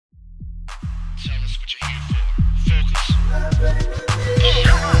what you're here for. Focus.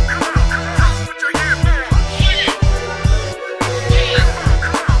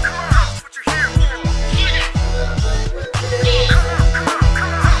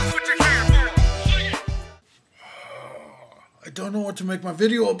 I don't know what to make my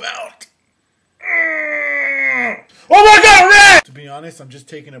video about. Oh my god, Red! To be honest, I'm just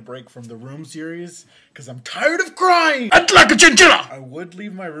taking a break from the Room series because I'm tired of crying. Act like a chinchilla! I would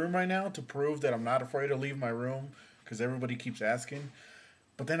leave my room right now to prove that I'm not afraid to leave my room because everybody keeps asking.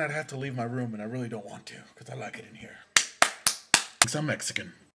 But then I'd have to leave my room and I really don't want to because I like it in here. Because I'm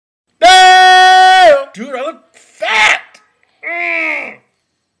Mexican. Damn! Dude, I look fat!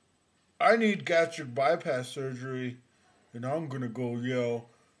 I need gastric bypass surgery. And I'm gonna go yell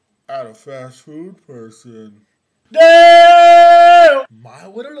at a fast food person. Damn! My,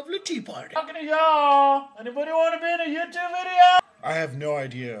 what a lovely tea party. Talking to y'all. Anybody want to be in a YouTube video? I have no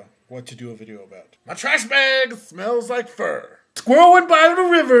idea what to do a video about. My trash bag smells like fur. Squirrel went by the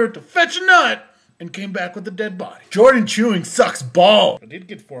river to fetch a nut and came back with a dead body. Jordan chewing sucks balls. I did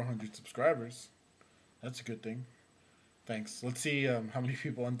get 400 subscribers. That's a good thing. Thanks. Let's see how many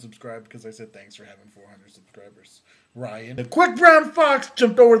people unsubscribed because I said thanks for having 400 subscribers. Ryan. The quick brown fox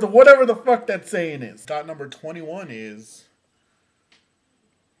jumped over the whatever the fuck that saying is. Dot number 21 is...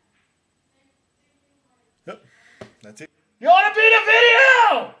 Yep. That's it. You want to be in a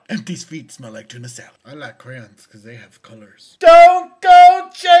video? Empty's feet smell like tuna salad. I like crayons because they have colors. Don't go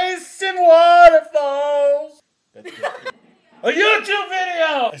chasing waterfalls. That's good. A YouTube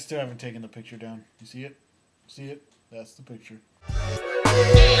video! I still haven't taken the picture down. You see it? See it? That's the picture.